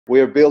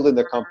We're building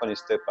the company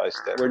step by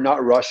step. We're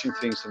not rushing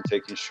things and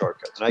taking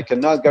shortcuts. And I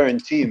cannot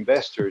guarantee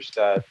investors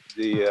that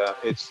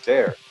it's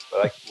there.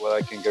 But what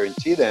I can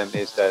guarantee them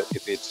is that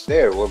if it's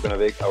there, we're going to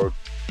make our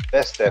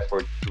best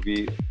effort to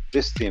be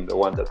this team, the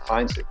one that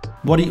finds it.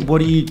 What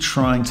are you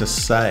trying to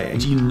say?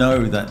 Do you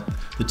know that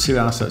the two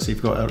assets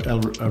you've got,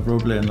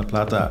 Roble and La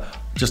Plata,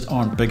 just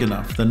aren't big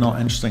enough? They're not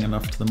interesting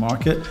enough to the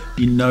market.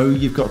 You know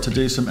you've got to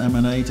do some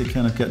M&A to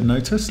kind of get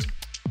noticed?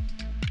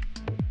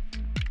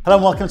 Hello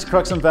and welcome to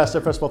Crux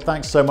Investor. First of all,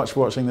 thanks so much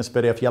for watching this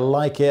video. If you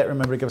like it,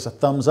 remember to give us a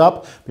thumbs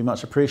up, be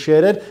much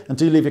appreciated. And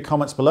do leave your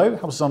comments below.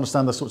 Helps us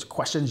understand the sorts of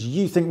questions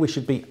you think we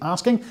should be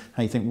asking,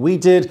 how you think we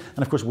did, and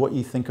of course, what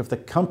you think of the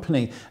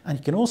company. And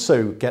you can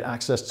also get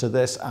access to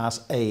this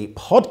as a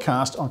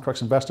podcast on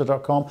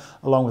cruxinvestor.com,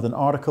 along with an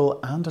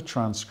article and a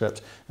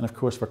transcript. And of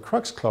course, for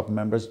Crux Club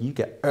members, you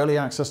get early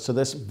access to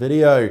this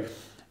video.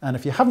 And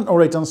if you haven't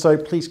already done so,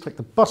 please click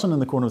the button in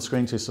the corner of the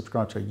screen to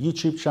subscribe to our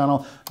YouTube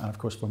channel. And of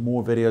course, for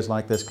more videos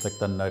like this, click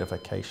the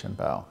notification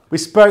bell. We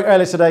spoke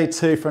earlier today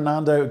to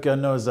Fernando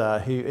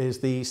Ganoza, who is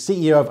the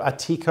CEO of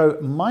Atico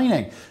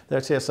Mining. They're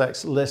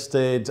TSX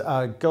listed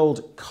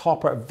gold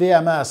copper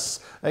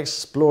VMS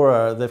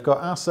explorer. They've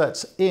got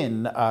assets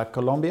in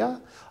Colombia,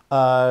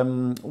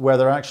 where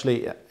they're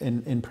actually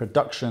in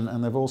production,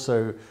 and they've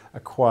also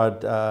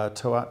acquired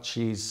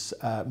ATY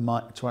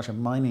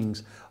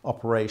Mining's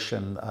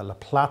operation, La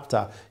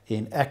Plata,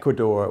 in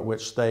Ecuador,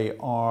 which they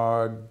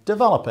are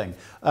developing.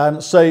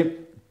 So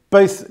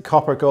both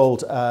copper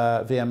gold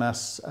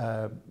VMS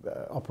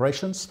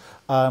operations.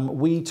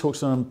 We talked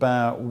to them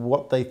about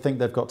what they think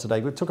they've got today.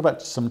 We talk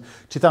about some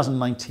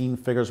 2019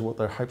 figures, what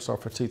their hopes are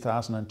for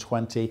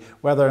 2020,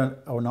 whether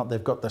or not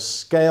they've got the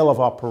scale of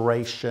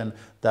operation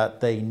that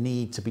they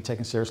need to be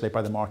taken seriously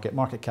by the market.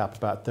 Market cap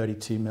about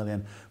 32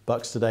 million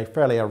bucks today,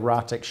 fairly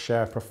erratic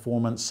share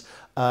performance.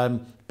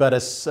 But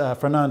as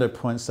Fernando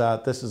points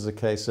out, this is a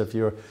case of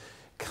you're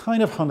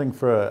kind of hunting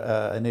for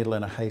a needle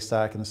in a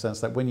haystack, in the sense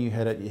that when you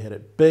hit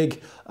it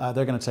big.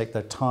 They're going to take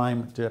their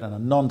time, do it in a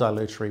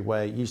non-dilutory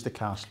way, use the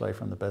cash flow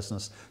from the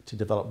business to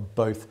develop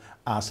both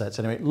assets.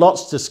 Anyway,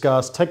 lots to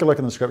discuss. Take a look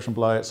in the description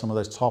below at some of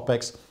those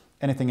topics.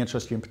 Anything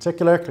interests you in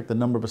particular, click the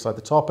number beside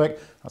the topic.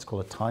 That's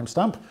called a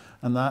timestamp,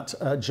 and that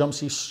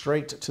jumps you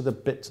straight to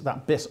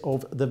that bit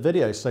of the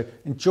video. So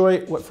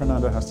enjoy what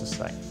Fernando has to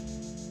say.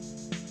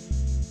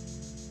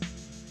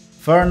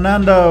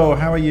 Fernando,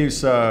 how are you,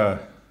 sir?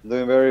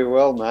 Doing very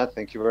well, Matt.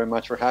 Thank you very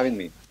much for having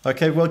me.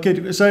 Okay, well,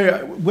 good.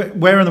 So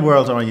where in the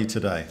world are you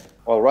today?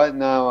 Well, right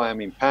now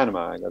I'm in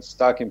Panama. I got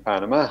stuck in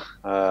Panama.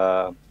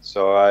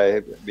 So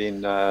I've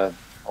been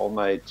all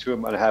my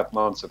 2.5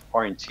 months of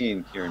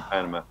quarantine here in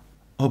Panama.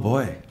 Oh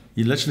boy,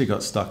 you literally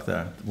got stuck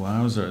there.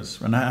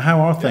 Wowzers. And how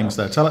are things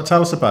there? Tell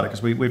us about it,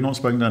 because we've not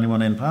spoken to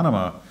anyone in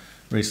Panama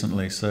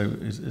recently. So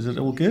is it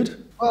all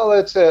good? Well,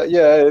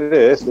 yeah, it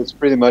is. It's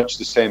pretty much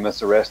the same as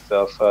the rest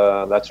of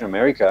Latin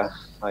America,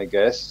 I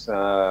guess.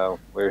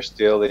 We're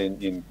still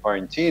in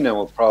quarantine, and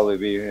we'll probably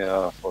be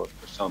for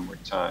some more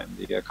time.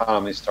 The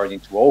economy is starting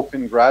to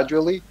open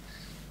gradually,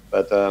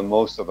 but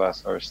most of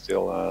us are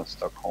still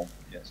stuck home.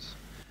 Yes.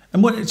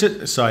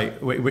 And sorry,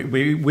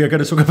 we are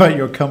going to talk about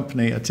your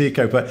company,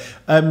 Atico, but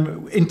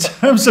in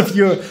terms of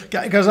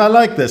because I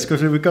like this,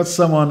 because we've got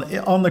someone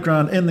on the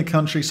ground in the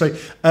country. So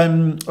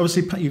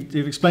obviously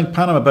you've explained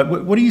Panama,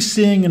 but what are you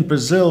seeing in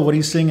Brazil? What are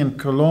you seeing in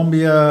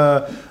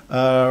Colombia,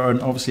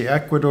 and obviously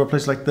Ecuador, a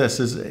place like this?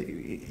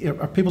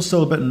 Are people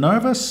still a bit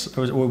nervous,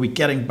 or are we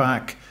getting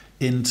back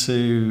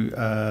into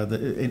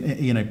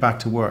back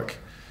to work?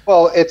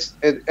 Well,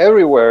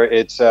 everywhere.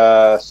 It's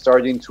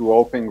starting to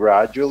open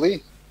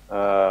gradually.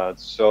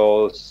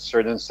 So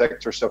certain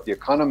sectors of the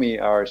economy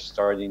are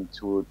starting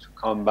to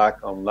come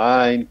back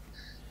online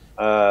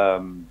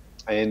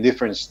in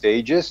different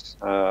stages.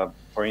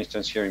 For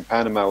instance, here in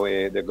Panama,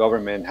 the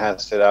government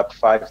has set up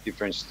 5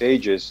 different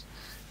stages.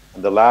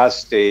 And the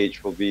last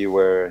stage will be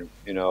where,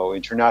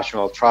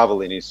 international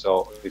traveling is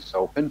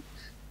open.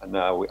 And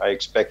I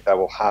expect that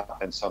will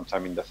happen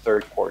sometime in the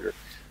 3rd quarter.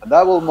 And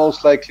that will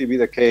most likely be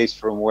the case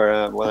from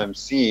what I'm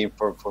seeing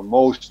for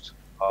most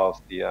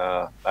of the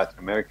Latin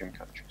American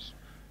countries.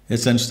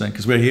 It's interesting,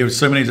 because we hear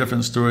so many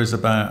different stories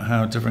about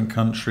how different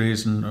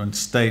countries and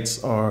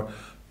states are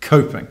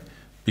coping,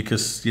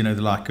 because the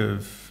lack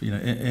of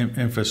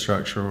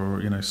infrastructure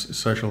or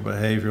social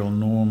behavioral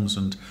norms,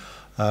 and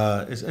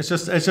it's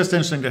just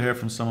interesting to hear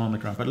from someone on the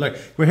ground. But look,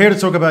 we're here to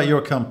talk about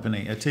your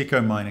company,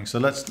 Atico Mining. So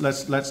let's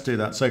do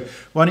that. So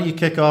why don't you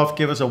kick off?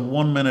 Give us a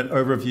 1-minute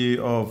overview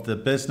of the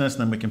business,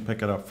 and then we can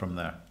pick it up from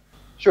there.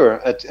 Sure.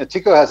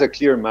 Atico has a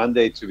clear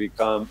mandate to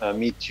become a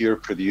mid-tier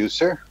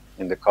producer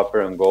in the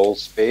copper and gold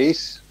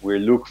space. We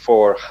look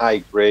for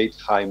high-grade,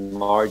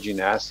 high-margin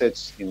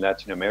assets in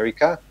Latin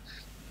America.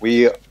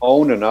 We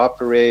own and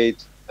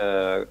operate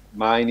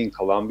mine in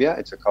Colombia.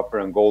 It's a copper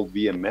and gold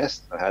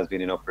VMS that has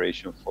been in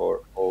operation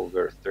for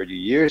over 30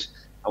 years.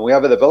 And we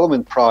have a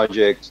development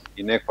project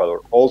in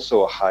Ecuador,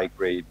 also a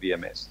high-grade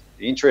VMS.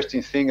 The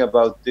interesting thing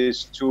about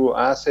these two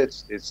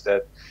assets is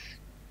that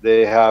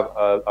They have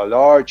a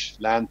large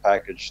land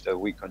package that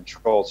we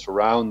control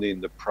surrounding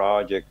the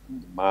project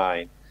and the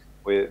mine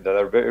that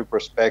are very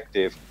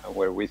prospective and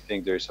where we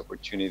think there's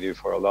opportunity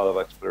for a lot of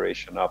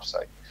exploration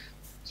upside.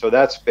 So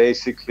that's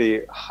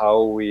basically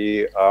how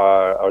we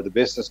are, or the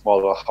business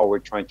model, how we're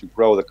trying to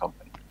grow the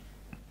company.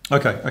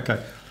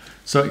 Okay.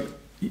 So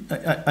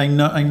I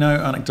know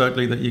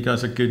anecdotally that you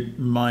guys are good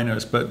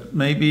miners, but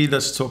maybe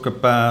let's talk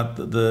about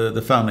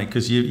the family,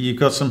 because you've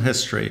got some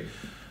history.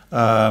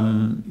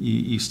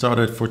 You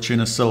started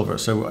Fortuna Silver,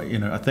 so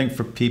I think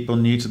for people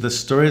new to this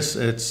story,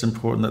 it's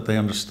important that they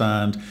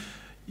understand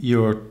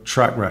your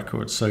track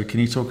record. So can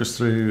you talk us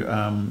through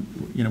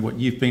what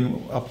you've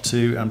been up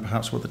to and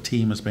perhaps what the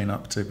team has been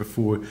up to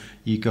before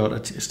you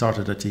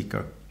started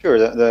Atico? Sure.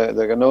 The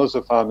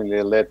Ganoza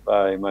family, led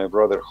by my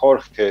brother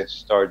Jorge,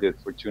 started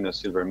Fortuna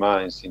Silver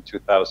Mines in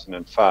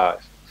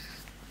 2005.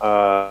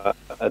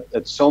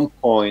 At some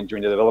point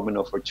during the development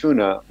of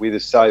Fortuna, we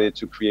decided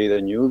to create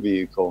a new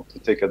vehicle to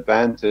take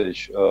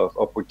advantage of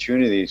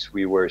opportunities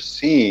we were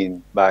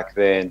seeing back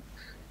then.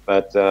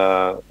 But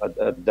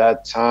at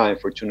that time,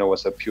 Fortuna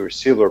was a pure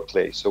silver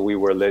play, so we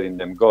were letting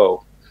them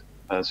go.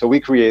 And so we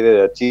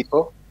created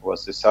Atico. It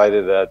was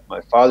decided that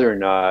my father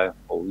and I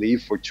will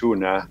leave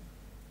Fortuna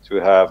to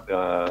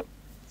have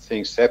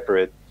things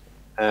separate,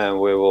 and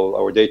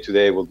our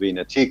day-to-day will be in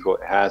Atico.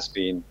 It has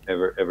been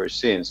ever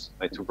since.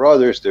 My two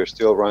brothers, they're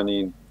still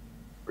running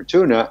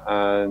Fortuna,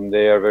 and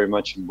they are very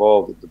much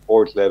involved at the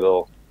board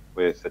level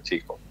with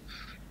Atico.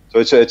 So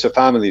it's a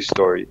family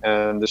story.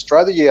 And the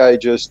strategy I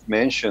just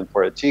mentioned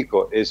for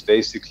Atico is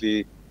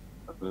basically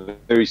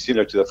very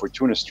similar to the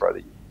Fortuna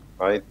strategy,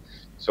 right?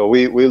 So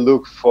we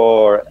look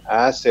for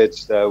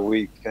assets that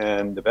we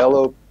can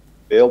develop,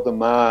 build a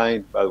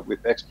mine, but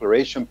with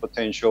exploration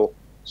potential,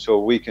 so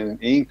we can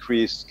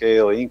increase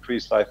scale,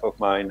 increase life of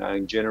mine,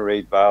 and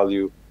generate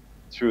value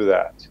through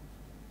that.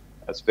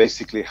 That's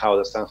basically how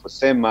the San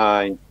Jose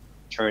mine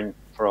turned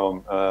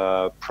from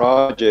a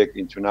project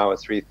into now a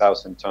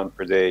 3,000 ton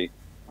per day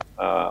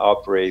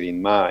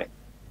operating mine.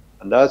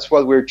 And that's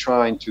what we're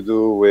trying to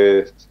do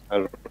with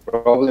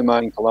Roble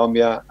mine in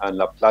Colombia and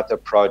La Plata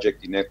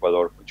project in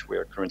Ecuador, which we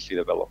are currently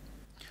developing.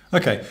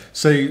 Okay,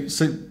 so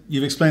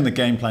you've explained the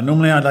game plan.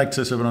 Normally I'd like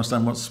to sort of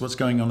understand what's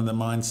going on in the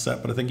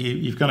mindset, but I think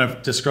you've kind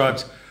of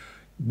described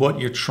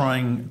what you're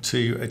trying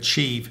to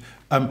achieve.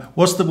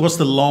 What's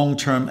the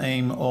long-term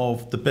aim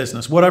of the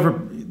business? Whatever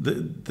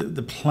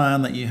the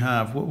plan that you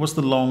have, what's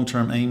the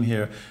long-term aim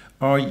here?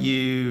 Are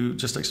you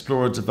just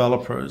explorer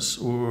developers,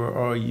 or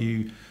are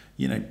you,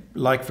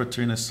 like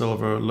Fortuna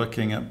Silver,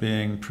 looking at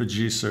being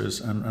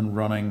producers and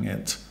running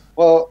it?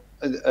 Well,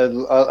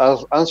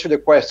 I'll answer the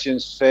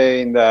question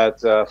saying that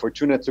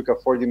Fortuna took a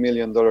 $40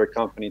 million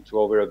company to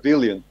over $1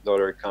 billion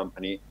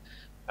company,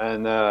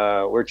 and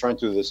we're trying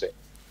to do the same.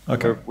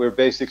 Okay. We're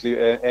basically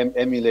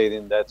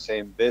emulating that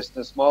same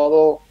business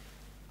model,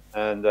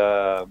 and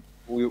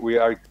we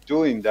are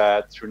doing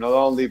that through not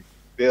only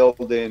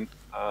building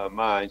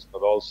mines, but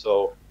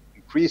also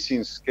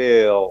increasing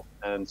scale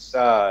and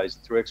size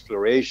through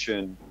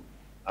exploration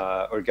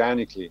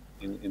organically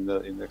in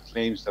the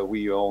claims that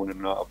we own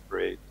and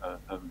operate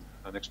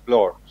and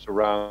explore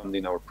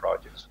surrounding our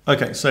projects.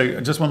 Okay, so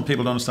I just want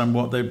people to understand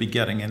what they'd be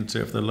getting into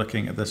if they're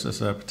looking at this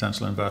as a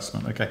potential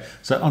investment. Okay,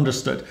 so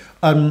understood.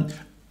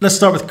 Let's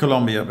start with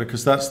Colombia,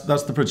 because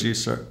that's the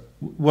producer.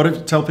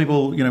 Tell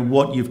people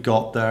what you've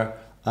got there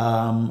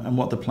and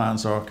what the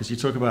plans are, because you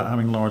talk about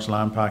having large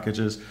land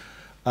packages.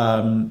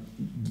 I'm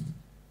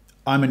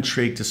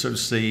intrigued to sort of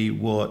see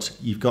what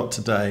you've got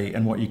today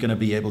and what you're going to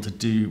be able to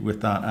do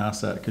with that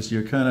asset, because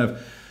you're kind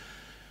of,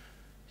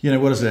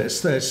 what is it?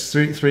 It's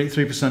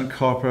 3%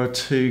 copper,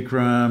 2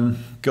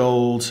 gram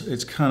gold.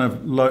 It's kind of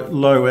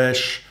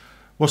lowish.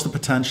 What's the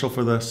potential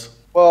for this?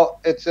 Well,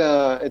 it's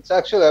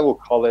actually, I will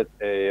call it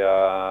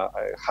a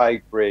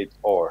high-grade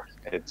ore.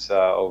 It's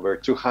over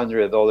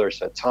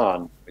 $200 a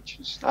ton, which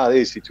is not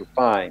easy to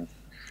find.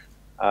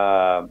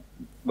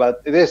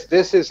 But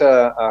this is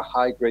a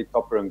high-grade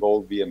copper and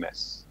gold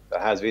VMS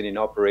that has been in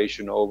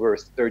operation over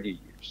 30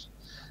 years.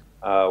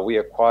 We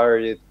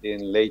acquired it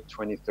in late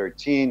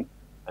 2013,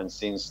 and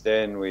since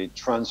then we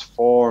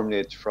transformed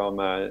it from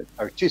an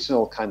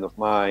artisanal kind of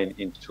mine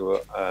into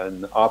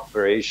an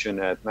operation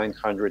at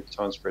 900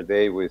 tons per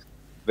day with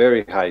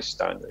very high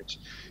standards.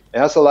 It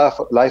has a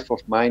life of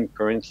mine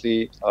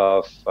currently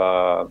of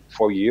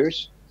 4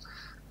 years.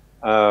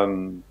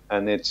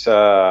 And it's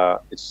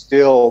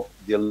still,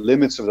 the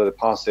limits of the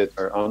deposit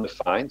are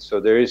undefined, so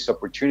there is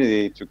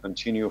opportunity to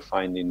continue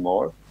finding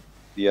more.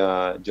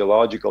 The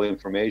geological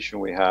information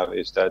we have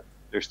is that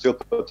there's still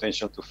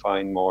potential to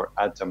find more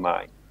at the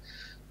mine.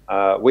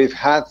 We've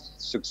had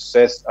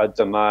success at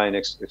the mine,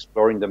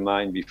 exploring the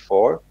mine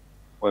before.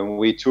 When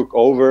we took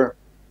over,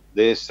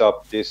 this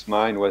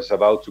mine was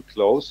about to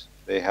close.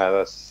 They had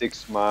a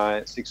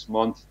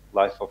 6-month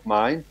life of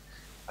mine.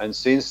 And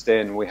since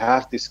then, we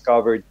have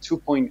discovered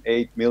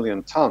 2.8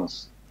 million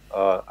tons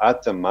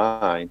at the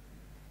mine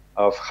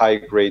of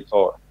high-grade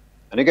ore.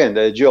 And again,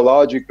 the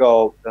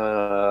geological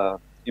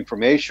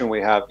information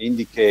we have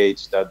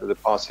indicates that the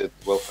deposit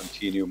will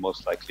continue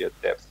most likely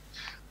at depth.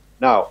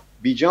 Now,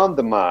 beyond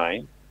the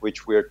mine,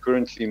 which we are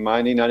currently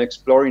mining and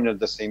exploring at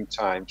the same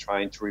time,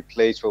 trying to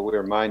replace what we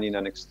are mining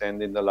and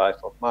extending the life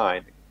of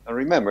mine. And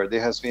remember,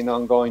 this has been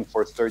ongoing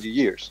for 30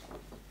 years.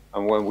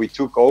 And when we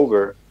took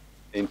over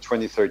in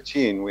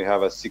 2013, we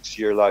have a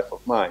 6-year life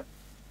of mine.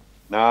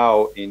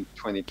 Now in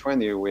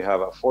 2020, we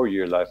have a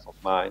 4-year life of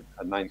mine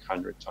at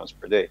 900 tons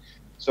per day.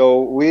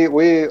 So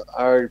we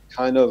are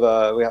kind of,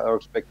 our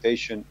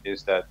expectation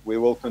is that we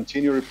will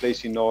continue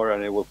replacing ore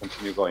and it will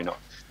continue going on.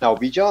 Now,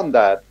 beyond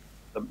that,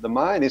 the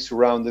mine is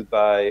surrounded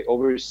by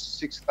over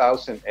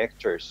 6,000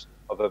 hectares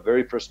of a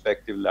very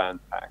prospective land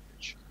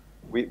package.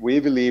 We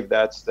believe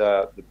that's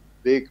the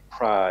big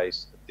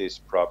prize of this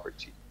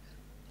property.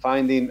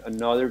 Finding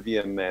another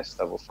VMS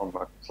that will form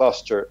a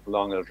cluster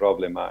along El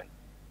Roble mine.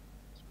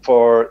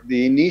 For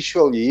the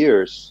initial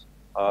years,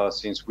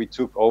 since we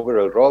took over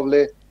El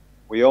Roble,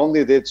 we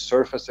only did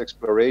surface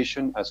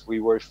exploration as we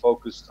were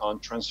focused on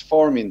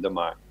transforming the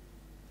mine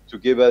to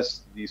give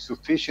us the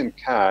sufficient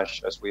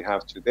cash as we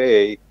have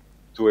today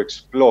to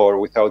explore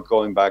without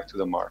going back to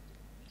the market.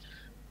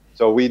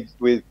 So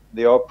with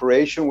the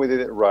operation, we did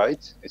it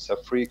right. It's a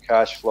free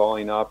cash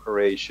flowing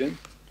operation.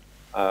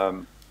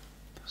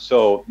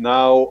 So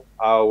now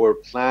our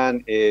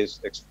plan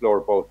is explore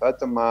both at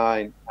the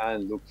mine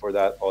and look for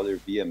that other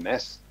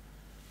VMS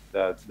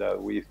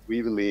that we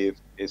believe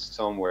is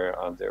somewhere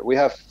out there. We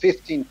have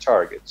 15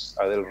 targets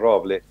at El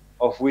Roble,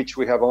 of which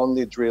we have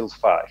only drilled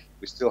 5.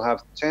 We still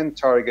have 10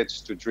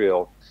 targets to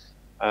drill,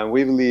 and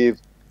we believe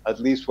at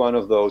least one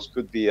of those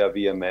could be a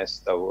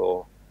VMS that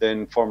will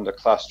then form the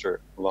cluster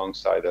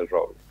alongside El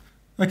Roble.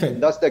 Okay,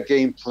 that's the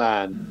game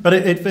plan. But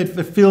it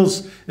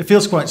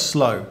feels quite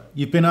slow.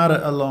 You've been at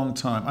it a long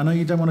time. I know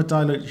you don't want to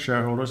dilute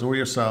shareholders or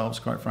yourselves,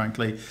 quite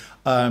frankly,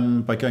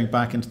 by going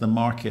back into the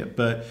market.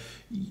 But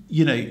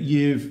you know,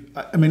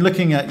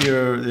 looking at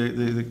your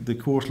the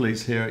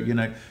quarterlies here, you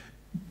know,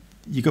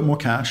 you got more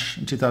cash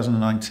in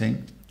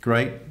 2019.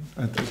 Great.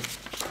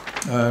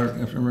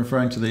 I'm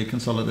referring to the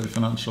consolidated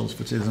financials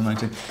for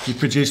 2019. You've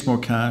produced more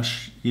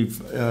cash. You've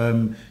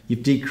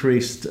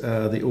decreased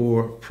the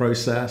ore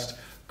processed.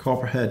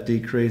 Copper head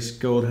decreased,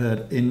 gold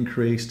head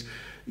increased.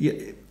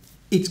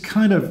 It's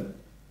kind of,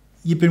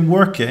 you've been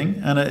working,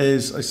 and it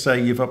is, I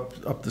say, you've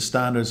upped the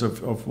standards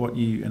of what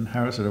you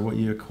inherited or what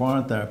you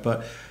acquired there,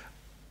 but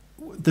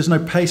there's no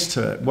pace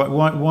to it.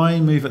 Why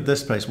move at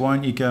this pace? Why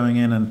aren't you going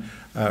in and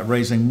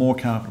raising more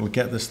capital to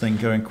get this thing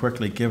going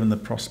quickly, given the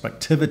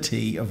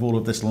prospectivity of all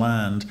of this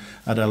land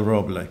at El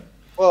Roble?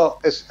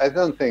 Well, I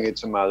don't think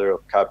it's a matter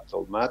of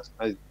capital, Matt.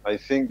 I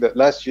think that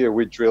last year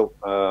we drilled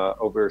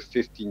over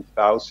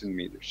 15,000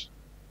 meters.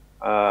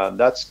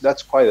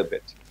 That's quite a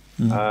bit.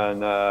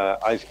 And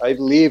I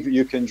believe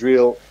you can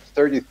drill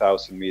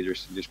 30,000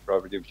 meters in this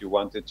property if you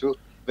wanted to,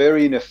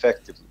 very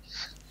ineffectively,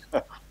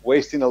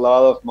 wasting a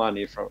lot of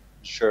money from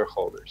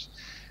shareholders.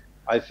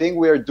 I think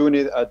we are doing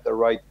it at the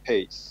right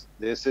pace.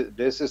 This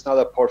is not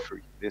a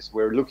porphyry.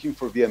 We're looking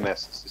for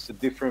VMSs. It's a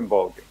different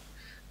ballgame.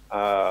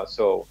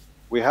 So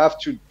we have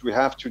to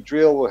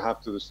drill. We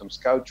have to do some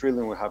scout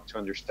drilling. We have to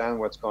understand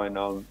what's going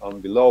on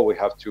below. We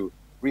have to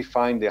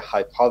refine the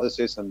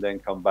hypothesis and then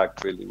come back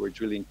drilling. We're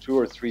drilling 2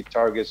 or 3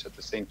 targets at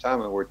the same time,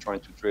 and we're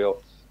trying to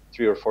drill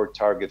 3 or 4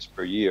 targets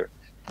per year.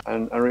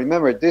 And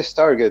remember, these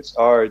targets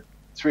are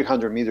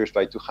 300 meters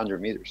by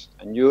 200 meters,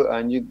 and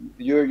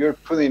you're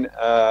putting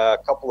a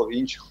couple of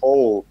inch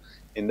hole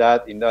in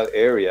that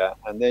area,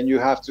 and then you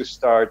have to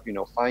start,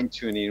 fine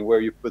tuning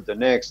where you put the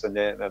next, and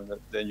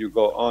then you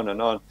go on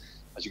and on.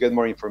 As you get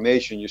more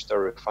information, you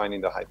start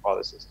refining the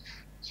hypothesis.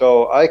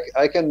 So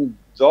I can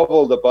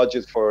double the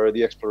budget for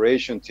the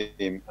exploration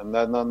team, and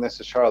that not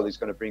necessarily is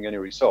going to bring any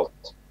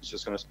results. It's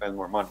just going to spend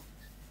more money.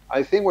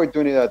 I think we're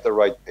doing it at the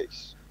right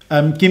pace.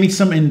 Give me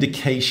some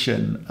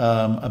indication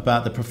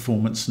about the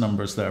performance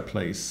numbers there,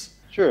 please.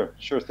 Sure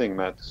thing,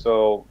 Matt.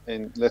 So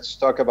let's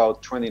talk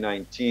about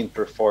 2019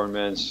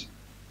 performance,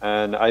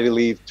 and I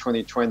believe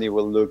 2020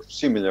 will look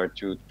similar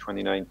to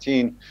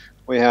 2019.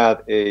 We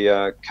had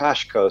a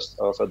cash cost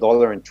of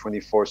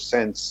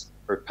 $1.24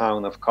 per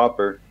pound of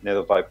copper net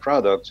of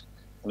byproduct,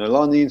 and a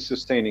all-in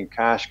sustaining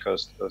cash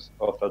cost of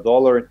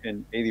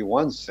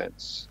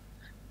 $1.81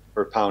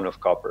 per pound of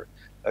copper.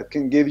 That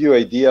can give you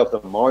an idea of the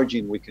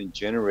margin we can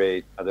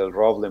generate at El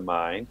Roble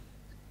mine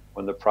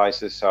when the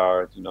prices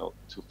are,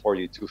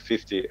 $2.40,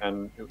 $2.50,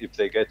 and if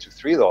they get to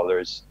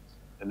 $3,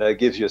 and that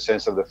gives you a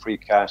sense of the free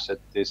cash that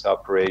this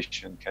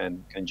operation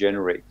can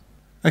generate.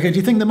 Okay, do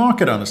you think the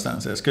market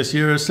understands this? Because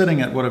you're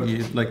sitting at, what have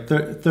you, like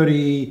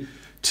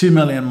 32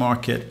 million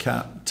market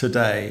cap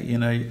today.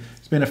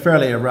 It's been a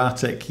fairly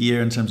erratic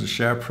year in terms of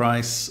share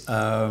price,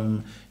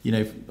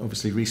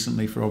 obviously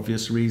recently for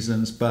obvious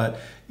reasons. But,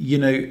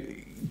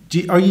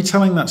 are you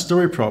telling that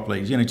story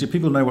properly? Do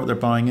people know what they're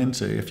buying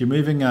into? If you're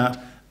moving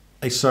at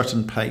a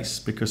certain pace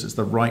because it's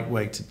the right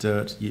way to do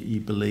it, you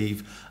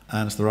believe,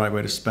 and it's the right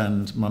way to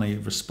spend money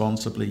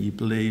responsibly, you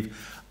believe,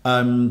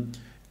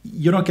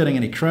 you're not getting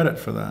any credit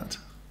for that.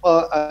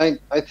 Well,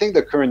 I think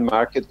the current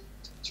market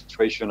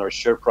situation, our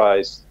share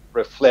price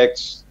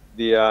reflects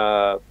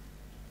the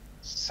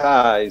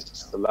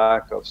size, the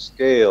lack of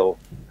scale,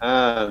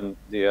 and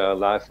the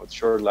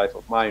short life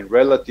of mine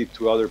relative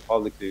to other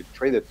publicly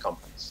traded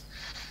companies.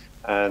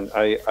 And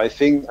I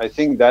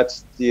think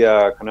that's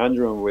the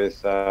conundrum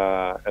with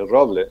El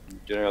Roble, in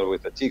general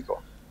with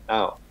Atico.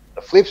 Now,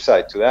 the flip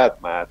side to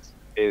that, Matt,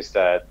 is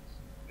that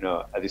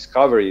a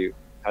discovery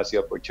has the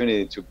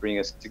opportunity to bring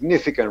a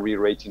significant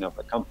re-rating of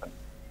the company,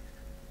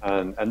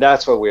 and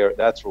that's what we're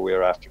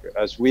after.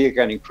 As we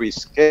can increase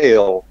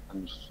scale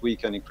and we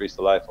can increase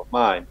the life of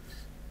mine,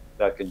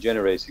 that can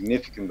generate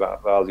significant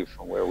value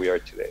from where we are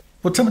today.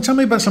 Well, tell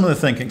me about some of the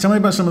thinking. Tell me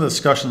about some of the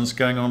discussions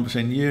going on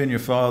between you and your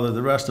father,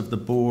 the rest of the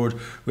board,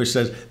 which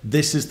says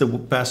this is the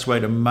best way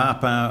to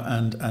map out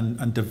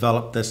and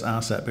develop this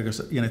asset, because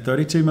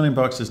 32 million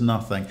bucks is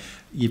nothing.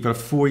 You've got a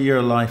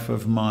 4-year life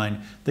of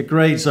mine. The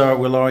grades are,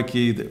 we'll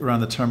argue,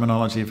 around the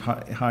terminology of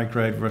high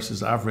grade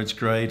versus average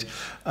grade,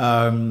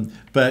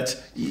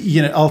 but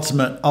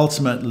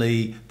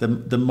ultimately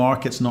the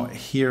market's not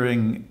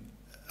hearing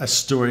a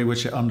story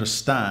which it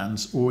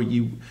understands, or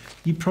you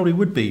probably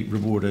would be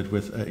rewarded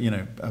with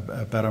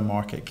a better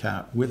market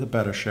cap with a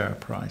better share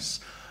price.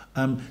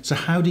 So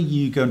how do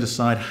you go and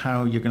decide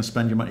how you're going to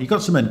spend your money? You've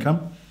got some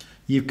income,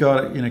 you've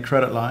got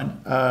credit line,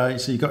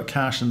 so you've got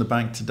cash in the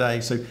bank today.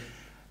 So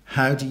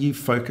how do you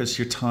focus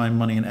your time,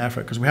 money, and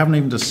effort? Because we haven't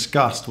even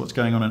discussed what's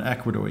going on in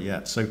Ecuador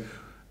yet. So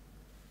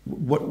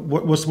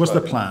what's the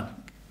plan?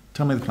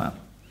 Tell me the plan.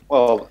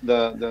 Well,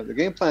 the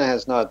game plan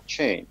has not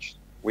changed.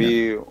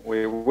 We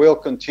will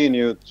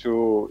continue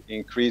to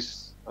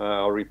increase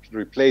or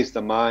replace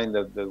the mine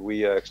that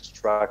we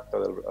extract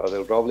at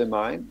the Roble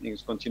mine.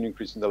 It's continue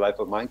increasing the life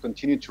of mine,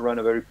 continue to run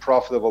a very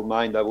profitable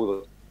mine that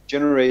will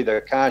generate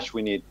the cash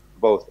we need to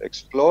both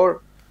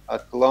explore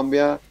at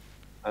Colombia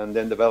and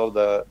then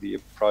develop the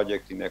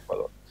project in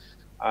Ecuador.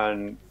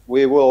 And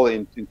we will,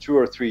 in 2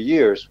 or 3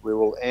 years, we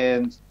will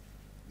end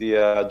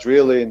the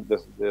drilling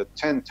the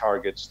 10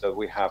 targets that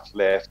we have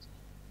left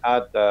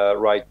at the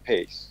right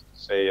pace.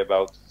 Say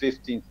about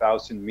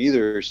 15,000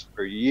 meters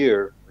per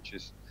year, which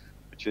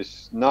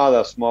is not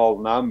a small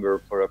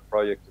number for a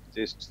project of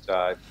this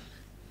type.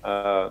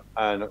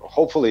 And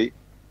hopefully,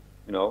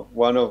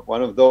 one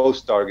of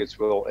those targets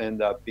will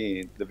end up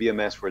being the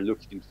VMS we're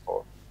looking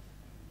for.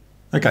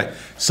 Okay,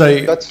 so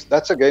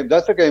that's a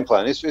game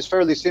plan. It's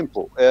fairly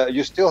simple.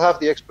 You still have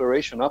the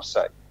exploration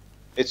upside.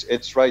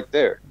 It's right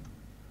there.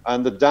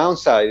 And the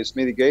downside is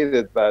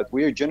mitigated, but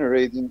we are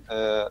generating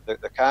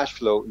the cash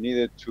flow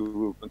needed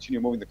to continue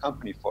moving the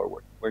company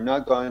forward. We're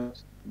not going to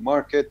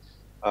market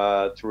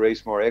to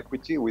raise more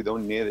equity. We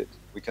don't need it.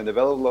 We can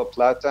develop La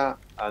Plata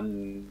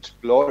and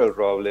explore El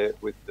Roble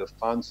with the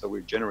funds that we're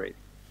generating.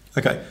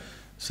 Okay,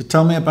 so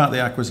tell me about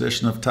the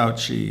acquisition of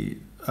Tauchi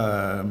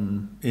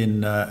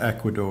in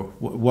Ecuador.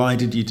 Why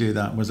did you do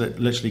that? Was it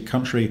literally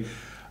country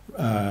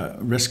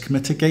risk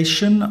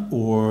mitigation,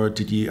 or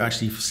did you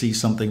actually see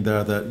something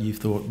there that you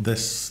thought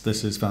this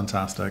is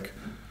fantastic?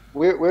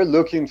 We're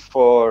looking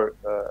for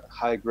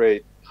high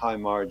grade, high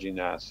margin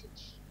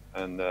assets,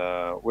 and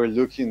we're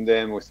looking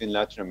them within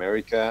Latin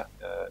America.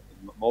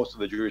 Most of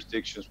the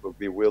jurisdictions will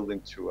be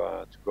willing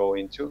to go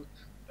into.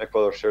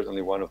 Ecuador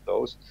certainly one of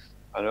those,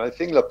 and I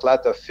think La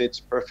Plata fits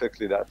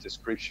perfectly that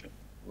description,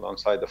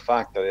 alongside the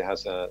fact that it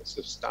has a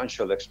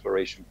substantial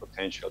exploration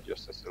potential,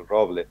 just as El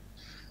Roble.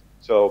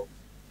 So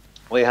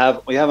we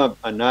have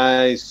a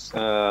nice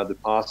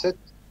deposit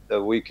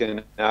that we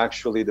can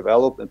actually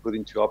develop and put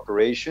into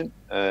operation,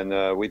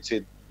 and which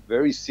is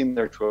very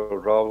similar to El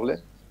Roble,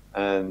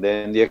 and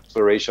then the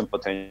exploration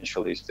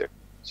potential is there.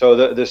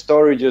 So the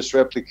story just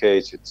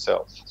replicates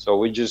itself. So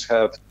we just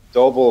have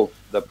double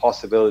the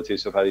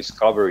possibilities of a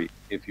discovery,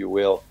 if you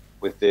will,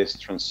 with this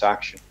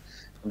transaction.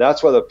 And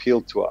that's what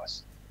appealed to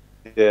us.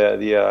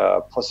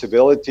 The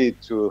possibility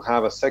to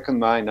have a second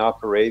mine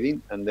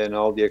operating, and then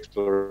all the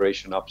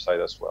exploration upside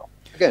as well.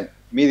 Again,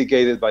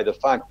 mitigated by the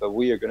fact that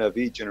we are going to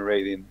be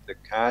generating the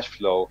cash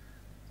flow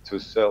to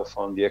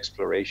self-fund the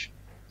exploration.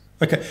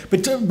 Okay,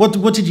 but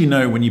what did you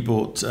know when you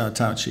bought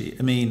Tauchi?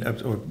 I mean,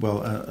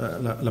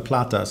 La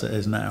Plata as it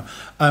is now.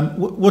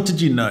 What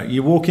did you know?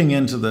 You're walking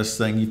into this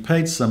thing, you've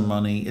paid some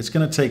money, it's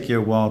going to take you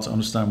a while to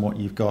understand what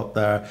you've got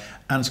there,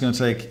 and it's going to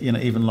take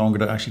even longer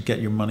to actually get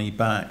your money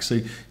back.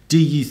 So do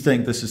you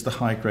think this is the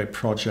high-grade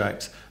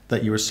project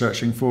that you were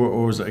searching for,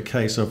 or is it a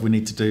case of we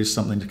need to do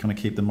something to kind of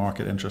keep the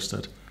market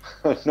interested?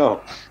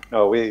 No,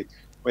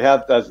 we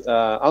have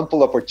that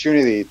ample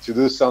opportunity to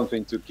do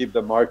something to keep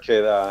the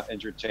market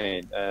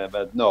entertained.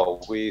 But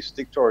no, we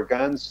stick to our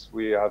guns.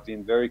 We have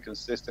been very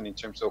consistent in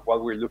terms of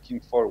what we're looking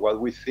for, what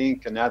we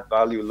think can add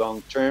value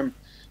long term.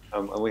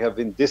 And we have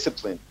been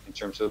disciplined in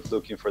terms of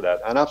looking for that.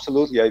 And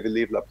absolutely, I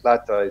believe La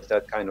Plata is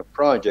that kind of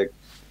project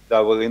that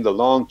will, in the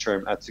long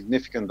term, add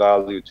significant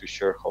value to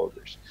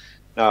shareholders.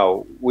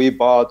 Now, we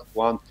bought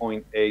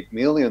 1.8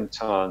 million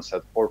tons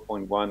at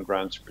 4.1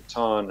 grams per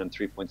ton and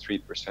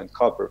 3.3%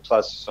 copper,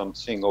 plus some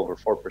zinc, over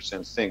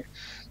 4% zinc.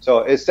 So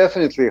it's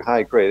definitely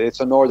high grade. It's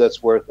an ore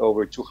that's worth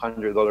over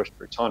 $200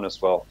 per ton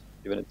as well,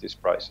 even at these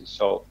prices.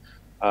 So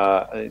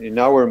In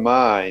our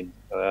mind,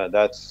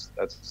 that's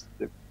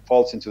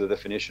falls into the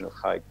definition of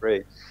high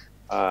grade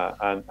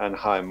and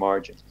high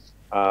margin.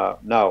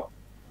 Now,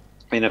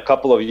 in a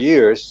couple of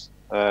years,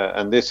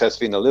 and this has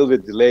been a little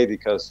bit delayed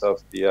because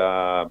of the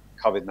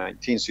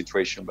COVID-19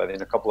 situation, but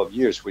in a couple of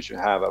years, we should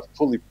have a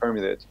fully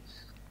permitted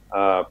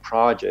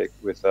project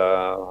with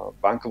a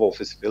bankable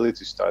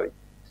feasibility study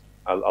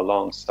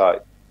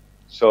alongside.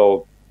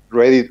 So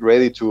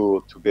ready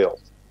to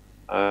build.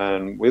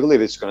 And we believe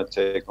it's going to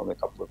take only a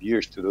couple of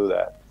years to do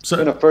that. So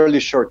in a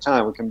fairly short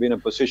time, we can be in a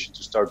position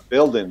to start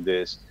building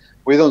this.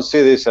 We don't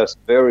see this as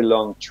very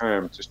long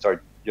term to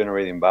start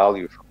generating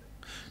value from it.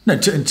 No,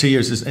 2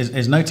 years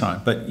is no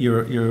time, but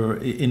you're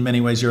in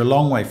many ways you're a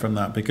long way from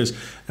that, because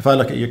if I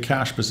look at your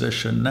cash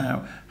position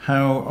now,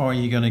 how are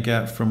you going to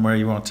get from where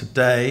you are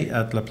today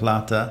at La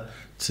Plata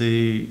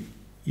to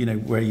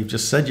where you've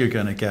just said you're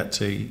going to get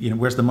to?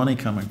 Where's the money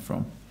coming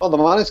from? Well, the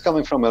money is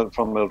coming from El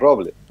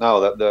Roble. Now,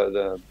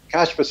 the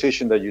cash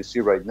position that you see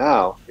right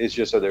now is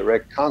just a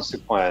direct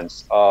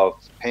consequence of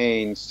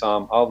paying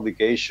some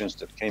obligations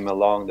that came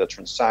along the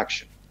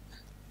transaction.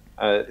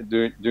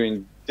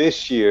 During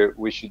this year,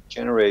 we should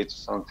generate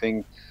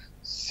something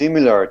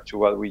similar to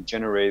what we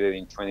generated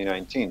in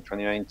 2019.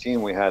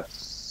 2019, we had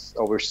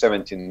over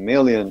 17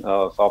 million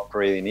of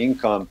operating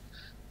income,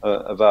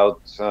 about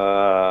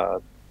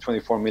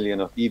 24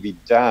 million of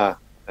EBITDA,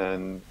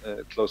 and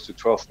close to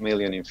 12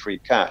 million in free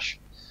cash.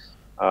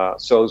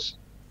 So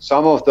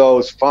some of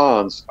those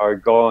funds are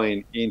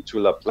going into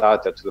La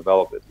Plata to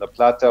develop it. La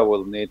Plata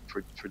will need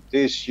for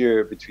this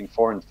year between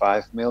 4 and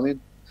 5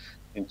 million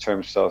in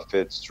terms of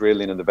its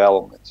drilling and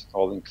development,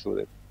 all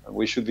included. And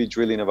we should be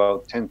drilling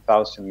about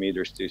 10,000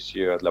 meters this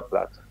year at La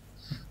Plata.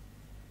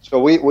 So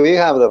we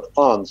have the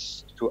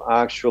funds to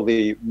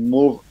actually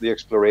move the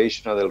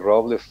exploration of El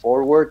Roble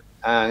forward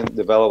and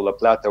develop La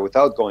Plata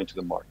without going to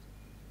the market.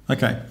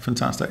 Okay,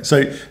 fantastic. So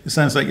it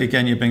sounds like,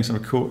 again, you're being sort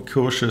of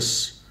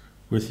cautious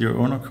with your,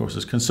 or not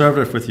cautious,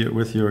 conservative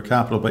with your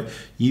capital, but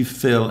you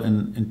feel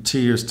in 2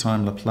 years'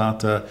 time, La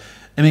Plata,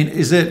 I mean,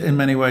 is it in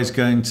many ways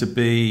going to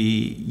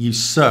be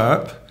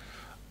usurp,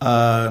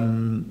 El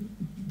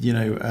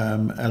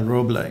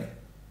Roble?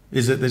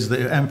 Is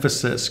the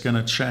emphasis going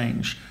to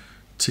change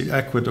to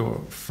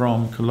Ecuador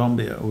from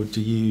Colombia, or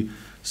do you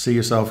see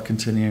yourself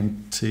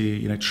continuing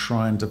to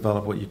try and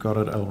develop what you've got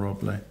at El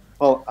Roble?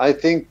 Well, I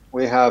think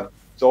we have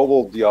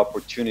doubled the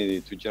opportunity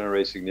to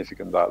generate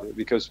significant value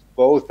because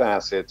both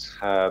assets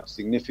have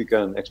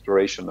significant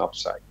exploration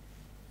upside.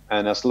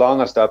 And as long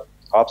as that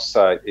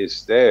upside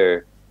is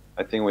there,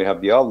 I think we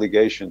have the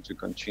obligation to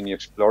continue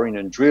exploring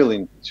and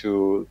drilling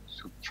to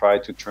try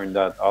to turn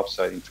that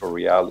upside into a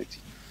reality.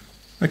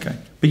 Okay,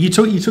 but you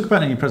talk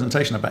about in your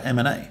presentation about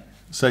M&A.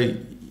 So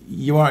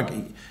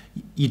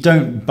you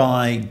don't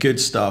buy good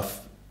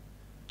stuff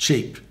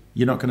cheap.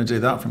 You're not going to do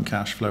that from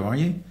cash flow, are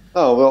you?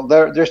 No, well,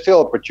 there's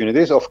still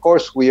opportunities. Of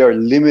course, we are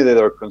limited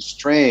or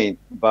constrained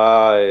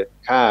by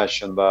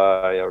cash and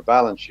by our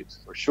balance sheets,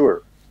 for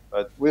sure.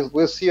 But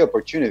we'll see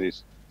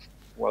opportunities.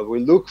 What we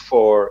look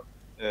for,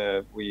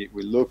 we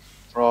look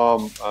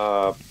from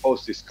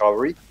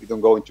post-discovery. We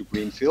don't go into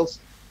greenfields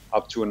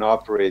up to an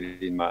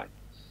operating mine.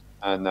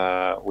 And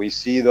we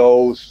see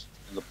those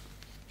in the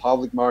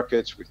public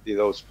markets. We see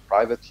those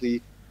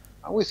privately.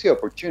 And we see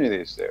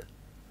opportunities there.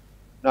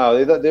 Now,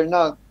 they're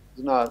not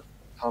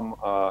come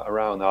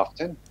around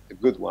often, the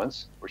good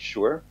ones for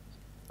sure,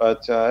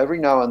 but every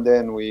now and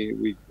then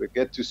we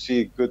get to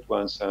see good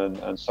ones,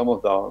 and some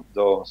of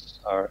those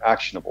are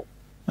actionable.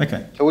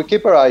 Okay. So we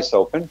keep our eyes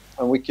open,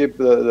 and we keep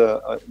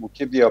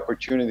the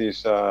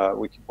opportunities.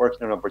 We keep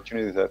working on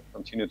opportunities that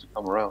continue to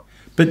come around.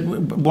 But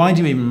why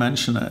do you even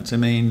mention it? I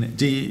mean,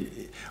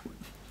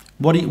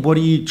 what are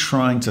you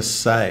trying to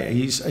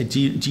say? Do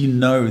you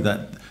know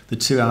that the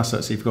two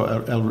assets you've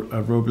got, El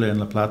Roble and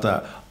La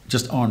Plata,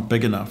 just aren't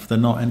big enough? They're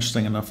not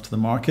interesting enough to the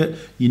market.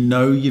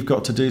 You've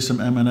got to do some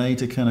M&A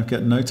to kind of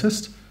get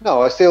noticed.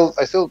 No, I still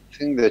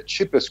think the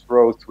cheapest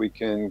growth we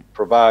can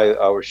provide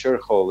our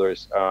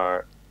shareholders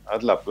are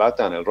at La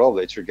Plata and El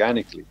Roble. It's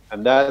organically,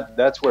 and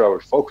that's where our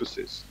focus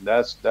is.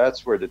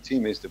 That's where the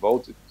team is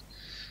devoted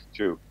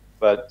to.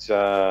 But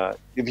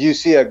if you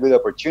see a good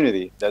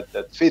opportunity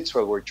that fits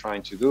what we're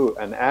trying to do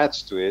and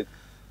adds to it,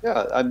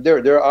 yeah, and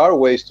there are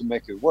ways to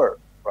make it work,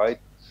 right?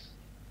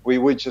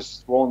 We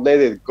just won't let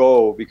it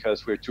go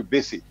because we're too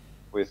busy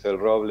with El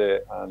Roble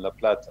and La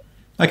Plata.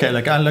 Okay,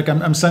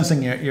 I'm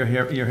sensing you're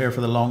here for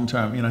the long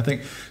term. I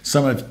think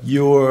some of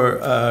your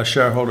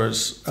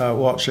shareholders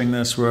watching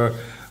this were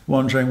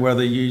wondering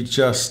whether you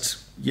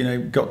just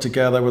got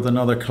together with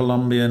another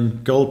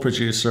Colombian gold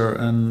producer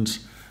and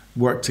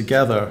worked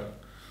together.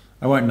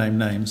 I won't name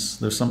names.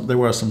 There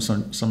were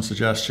some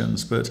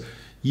suggestions, but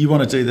you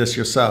want to do this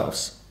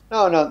yourselves.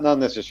 No, not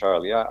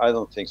necessarily. I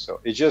don't think so.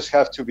 It just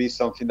has to be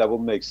something that will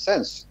make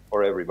sense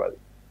for everybody,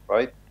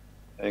 right?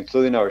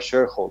 Including our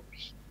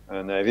shareholders.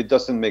 And if it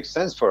doesn't make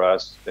sense for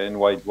us, then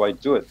why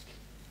do it?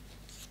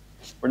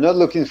 We're not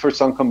looking for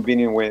some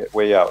convenient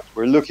way out.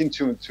 We're looking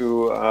to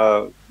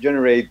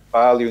generate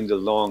value in the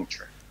long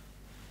term.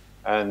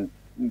 And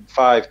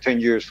 5, 10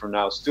 years from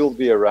now still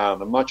be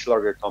around, a much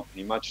larger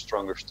company, much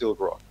stronger, still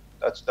growing.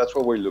 That's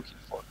what we're looking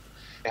for.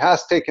 It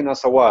has taken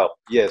us a while,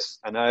 yes,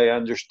 and I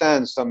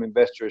understand some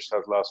investors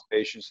have lost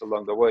patience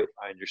along the way.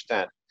 I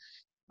understand,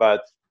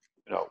 but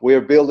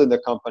we're building the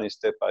company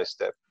step by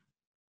step.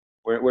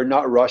 We're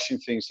not rushing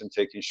things and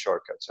taking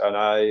shortcuts. And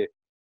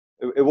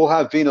it will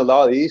have been a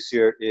lot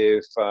easier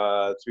if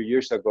 3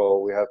 years ago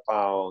we have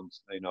found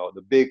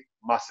the big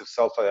massive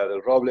sulfide at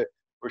El Roble,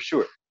 for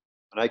sure.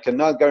 And I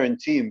cannot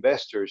guarantee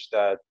investors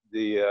that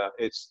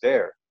it's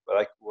there,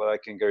 but what I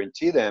can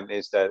guarantee them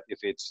is that if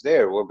it's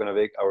there, we're going to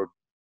make our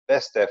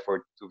best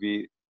effort to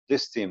be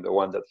this team, the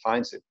one that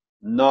finds it,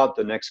 not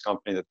the next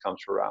company that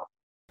comes around.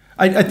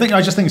 I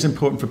just think it's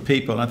important for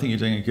people, and I think you're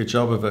doing a good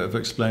job of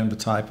explaining the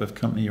type of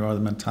company you are, the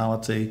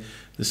mentality,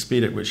 the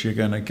speed at which you're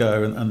going to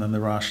go, and then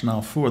the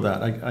rationale for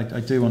that. I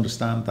do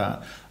understand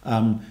that.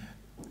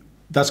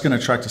 That's going to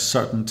attract a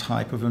certain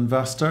type of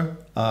investor,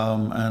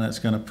 and it's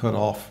going to put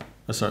off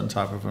a certain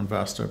type of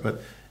investor.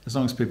 But as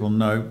long as people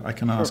know, I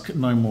can ask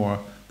no more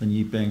than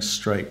you being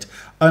straight.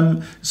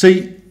 So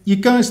you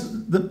guys,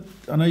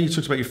 I know you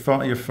talked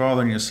about your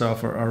father and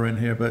yourself are in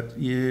here, but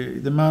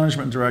the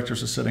management and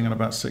directors are sitting on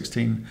about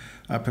 16%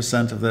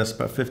 of this,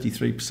 about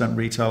 53%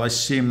 retail. I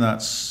assume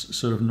that's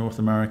sort of North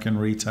American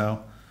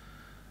retail.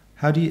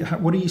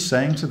 What are you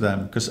saying to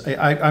them? Because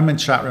I'm in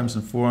chat rooms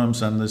and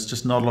forums, and there's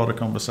just not a lot of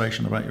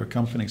conversation about your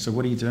company. So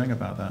what are you doing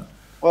about that?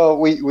 Well,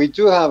 we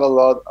do have a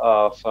lot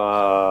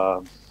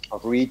of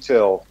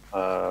retail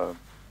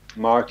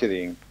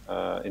marketing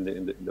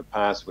in the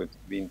past. We've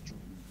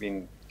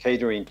been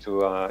catering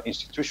to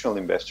institutional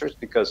investors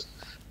because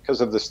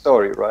of the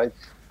story, right?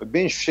 We've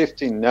been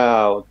shifting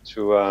now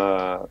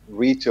to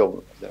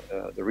retail,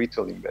 the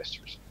retail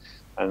investors,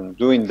 and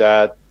doing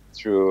that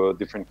through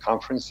different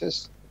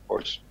conferences. Of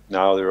course,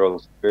 now they're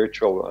all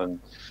virtual,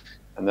 and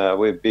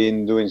we've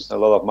been doing a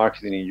lot of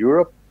marketing in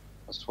Europe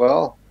as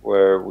well,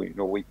 where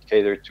we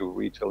cater to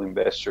retail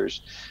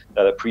investors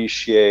that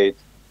appreciate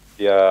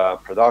the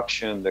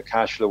production, the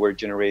cash flow we're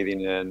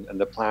generating, and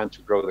the plan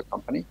to grow the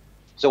company.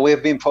 So we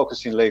have been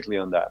focusing lately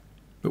on that.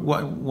 But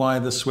why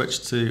the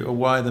switch to, or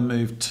why the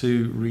move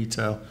to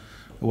retail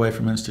away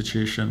from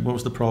institution? What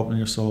was the problem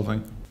you're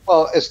solving?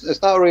 Well,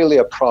 it's not really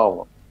a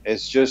problem.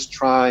 It's just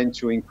trying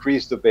to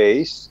increase the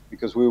base,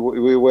 because we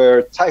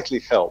were tightly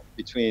held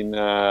between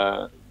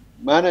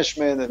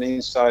management and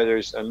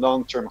insiders and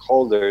long-term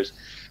holders,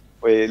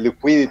 where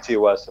liquidity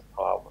was a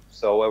problem.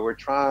 So what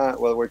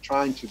we're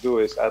trying to do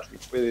is add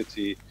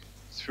liquidity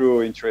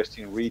through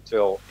interesting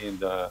retail in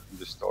the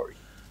story.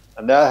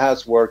 And that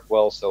has worked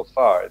well so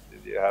far.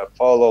 You have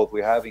followed,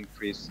 we have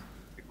increased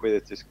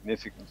liquidity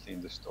significantly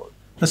in the story.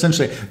 That's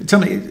interesting. Tell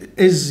me,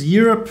 is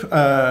Europe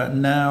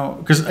now,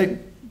 because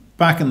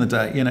back in the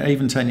day,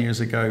 even 10 years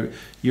ago,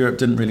 Europe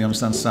didn't really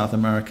understand South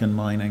American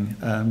mining.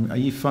 Are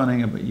you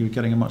finding you're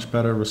getting a much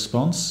better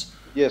response?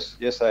 Yes,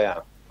 I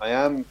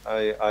am.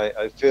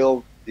 I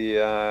feel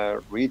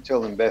the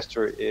retail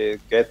investor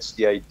gets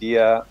the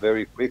idea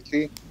very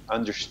quickly,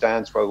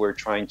 understands what we're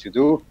trying to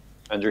do,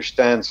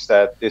 understands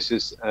that this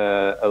is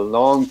a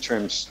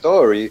long-term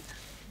story,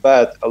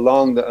 but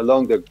along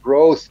the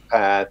growth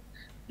path,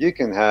 you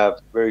can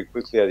have very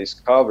quickly a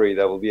discovery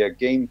that will be a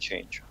game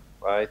changer,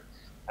 right?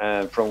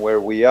 And from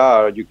where we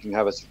are, you can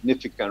have a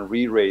significant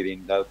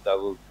re-rating that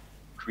will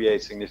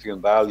create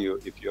significant value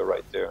if you're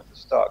right there in the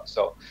stock.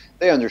 So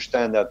they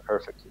understand that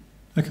perfectly.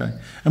 Okay.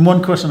 And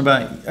one question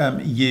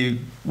about you,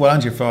 well,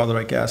 and your father,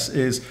 I guess,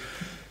 is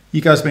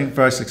you guys have been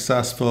very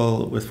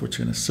successful with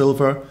Fortuna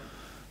Silver.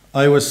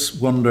 I always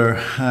wonder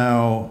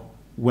how,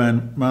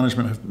 when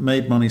management have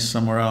made money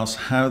somewhere else,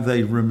 how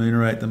they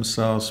remunerate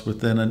themselves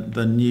within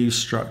the new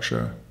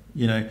structure.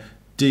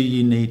 Do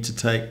you need to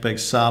take big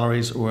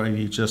salaries, or are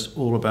you just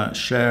all about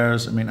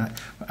shares? I mean,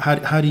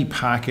 how do you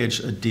package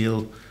a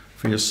deal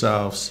for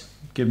yourselves,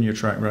 given your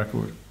track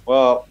record?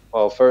 Well,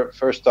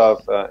 first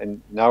off,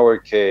 in our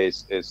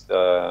case, is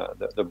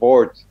the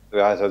board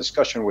has a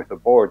discussion with the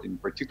board, in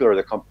particular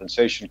the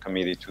compensation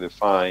committee, to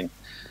define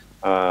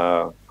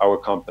our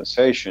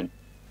compensation.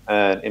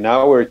 And in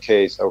our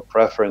case, our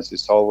preference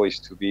is always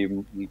to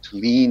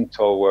lean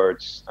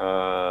towards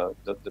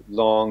the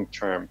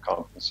long-term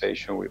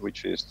compensation,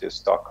 which is the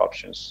stock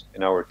options,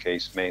 in our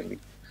case mainly.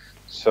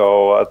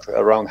 So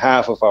around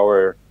half of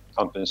our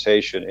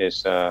compensation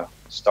is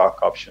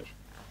stock options,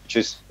 which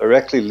is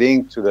directly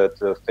linked to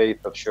the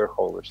faith of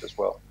shareholders as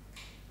well.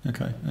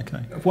 Okay.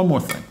 One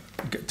more thing.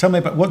 Tell me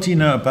about, what do you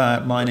know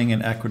about mining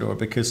in Ecuador?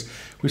 Because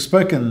we've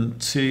spoken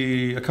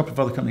to a couple of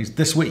other companies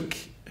this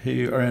week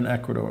who are in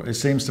Ecuador. It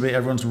seems to be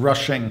everyone's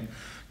rushing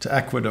to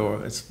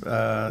Ecuador. It's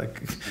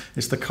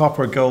the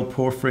copper, gold,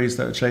 porphyries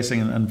that are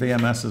chasing, and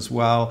VMS as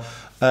well.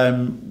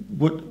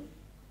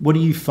 What are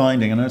you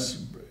finding? I know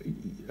it's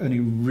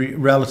only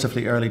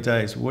relatively early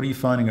days. What are you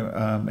finding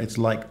it's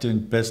like doing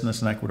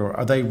business in Ecuador?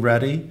 Are they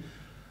ready?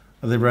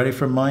 Are they ready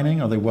for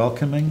mining? Are they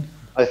welcoming?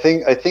 I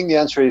think the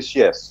answer is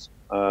yes.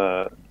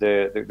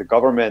 The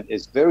government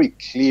is very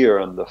clear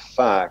on the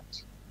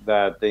fact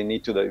that they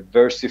need to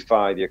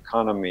diversify the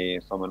economy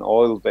from an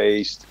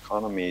oil-based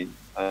economy,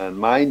 and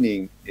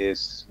mining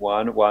is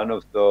one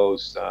of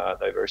those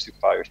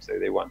diversifiers that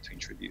they want to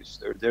introduce.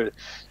 So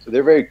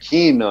they're very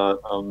keen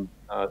on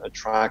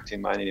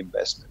attracting mining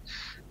investment.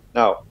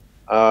 Now,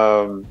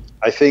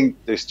 I think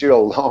there's still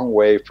a long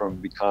way from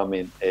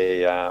becoming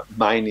a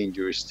mining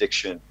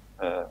jurisdiction,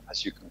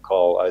 as you can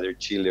call either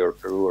Chile or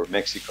Peru or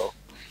Mexico.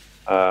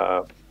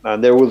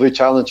 And there will be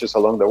challenges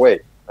along the way,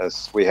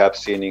 as we have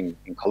seen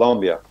in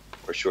Colombia,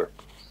 for sure,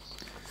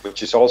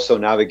 which is also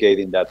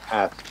navigating that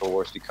path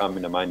towards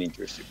becoming a mining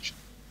jurisdiction.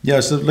 Yeah,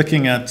 so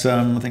looking at,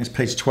 I think it's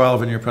page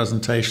 12 in your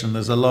presentation,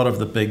 there's a lot of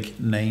the big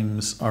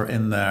names are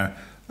in there.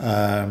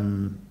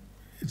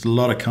 It's a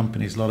lot of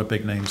companies, a lot of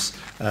big names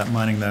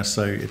mining there.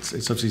 So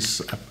it's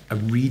obviously a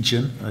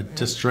region, a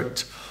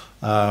district,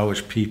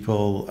 which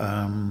people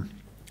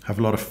have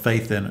a lot of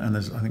faith in. And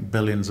there's, I think,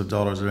 billions of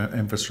dollars of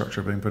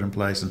infrastructure being put in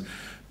place and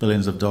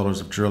billions of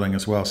dollars of drilling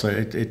as well. So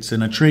it's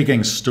an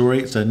intriguing story.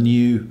 It's a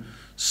new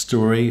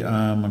story.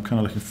 I'm kind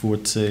of looking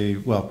forward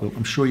to, well,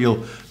 I'm sure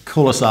you'll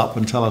call us up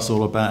and tell us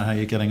all about how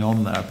you're getting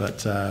on there.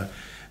 But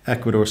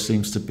Ecuador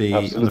seems to be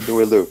on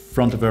the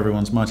front of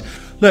everyone's minds.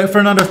 Look,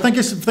 Fernando, thank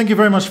you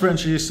very much for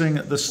introducing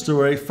the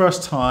story.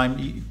 First time.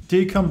 You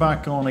do come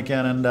back on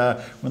again, and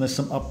when there's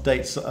some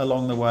updates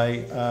along the way,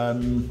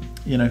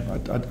 you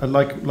know, I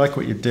like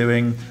what you're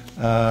doing,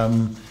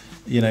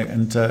 you know,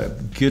 and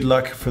good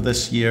luck for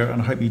this year,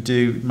 and I hope you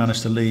do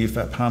manage to leave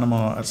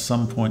Panama at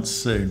some point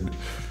soon.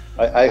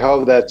 I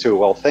hope that too.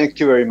 Well, thank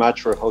you very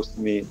much for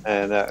hosting me,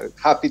 and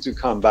happy to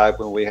come back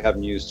when we have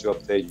news to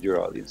update your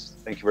audience.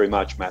 Thank you very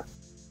much, Matt.